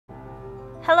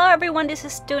Hello everyone, this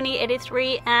is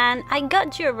Stuni83 and I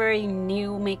got you a very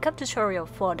new makeup tutorial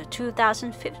for the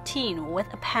 2015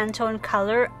 with a Pantone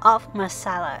color of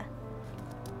Marsala.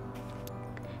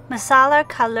 Marsala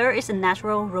color is a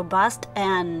natural, robust,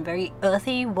 and very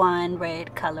earthy wine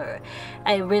red color.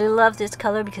 I really love this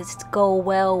color because it goes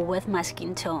well with my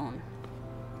skin tone.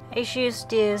 I choose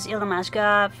this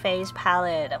Illamasqua face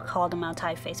palette called the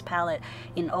multi-face palette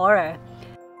in Aura.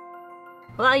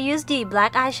 Well, I use the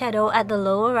black eyeshadow at the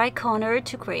lower right corner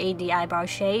to create the eyebrow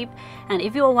shape, and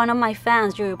if you're one of my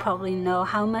fans, you will probably know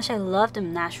how much I love the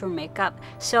natural makeup,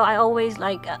 so I always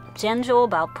gentle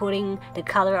about putting the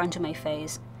color onto my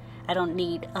face. I don't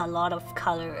need a lot of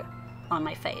color on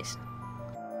my face.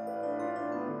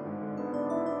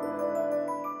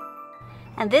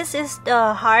 And this is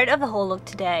the heart of the whole look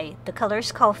today. The color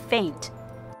is called Faint.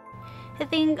 I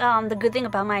think the good thing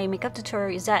about my makeup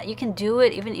tutorial is that you can do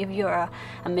it even if you're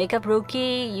a makeup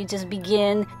rookie. You just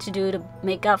begin to do the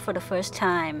makeup for the first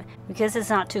time because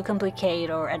it's not too complicated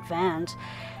or advanced.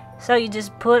 So you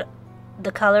just put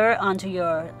the color onto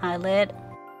your eyelid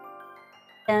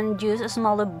and use a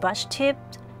smaller brush tip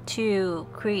to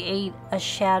create a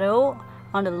shadow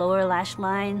on the lower lash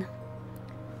line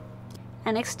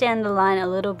and extend the line a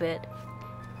little bit.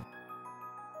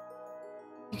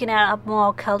 You can add up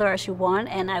more color as you want,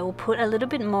 and I will put a little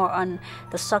bit more on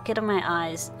the socket of my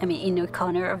eyes, inner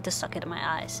corner of the socket of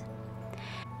my eyes.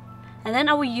 And then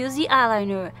I will use the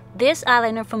eyeliner. This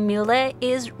eyeliner from Miele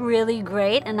is really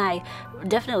great and I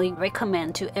definitely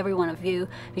recommend to every one of you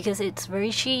because it's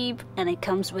very cheap and it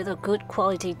comes with a good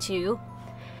quality too.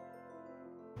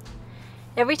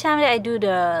 Every time that I do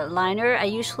the liner, I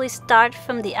usually start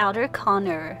from the outer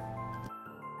corner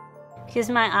because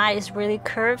my eye is really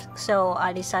curved, so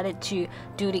I decided to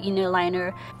do the inner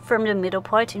liner from the middle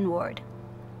point inward.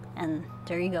 And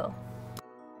there you go.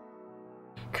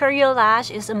 Curl your lash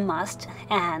is a must,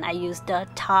 and I use the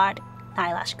Tarte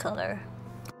eyelash color.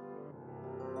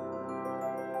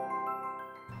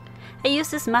 I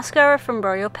use this mascara from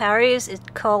L'Oréal Paris. It's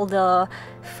called the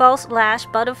False Lash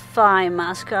Butterfly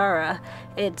Mascara.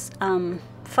 It's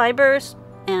fibers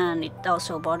and it's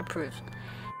also waterproof.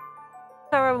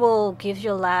 Mascara will give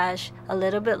your lash a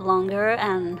little bit longer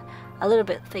and a little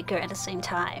bit thicker at the same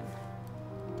time.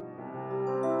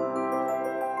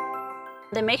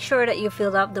 Then make sure that you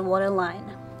fill up the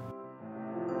waterline.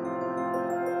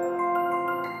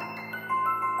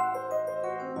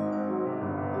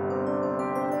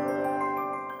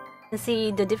 And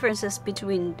see the differences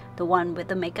between the one with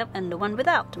the makeup and the one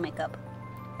without the makeup.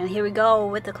 And here we go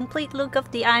with the complete look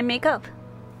of the eye makeup.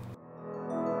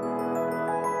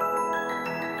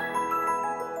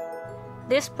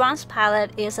 This bronze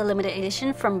palette is a limited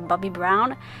edition from Bobbi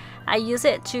Brown. I use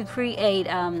it to create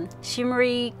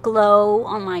shimmery glow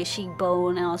on my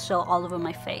cheekbone and also all over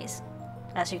my face,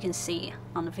 as you can see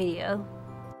on the video.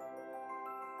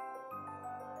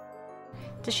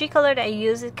 The cheek color that I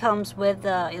use, it comes with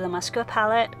the Illamasqua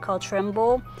palette called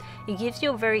Tremble. It gives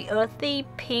you a very earthy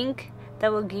pink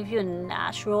that will give you a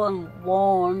natural and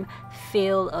warm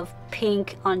feel of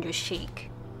pink on your cheek.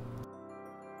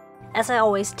 As I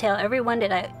always tell everyone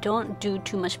that I don't do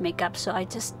too much makeup, so I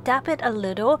just dab it a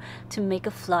little to make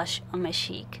a flush on my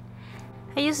cheek.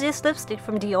 I use this lipstick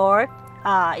from Dior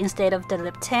instead of the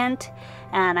lip tint,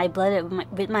 and I blend it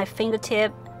with my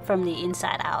fingertip from the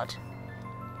inside out.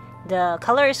 The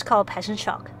color is called Passion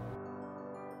Shock.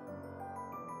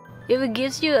 It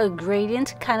gives you a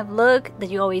gradient kind of look that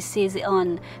you always see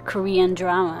on Korean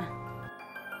drama.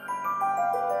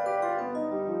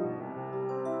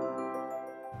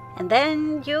 And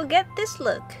then you'll get this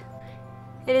look.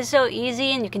 It is so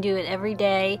easy and you can do it every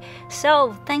day.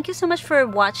 So thank you so much for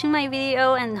watching my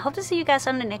video and hope to see you guys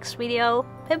on the next video.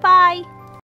 Bye bye!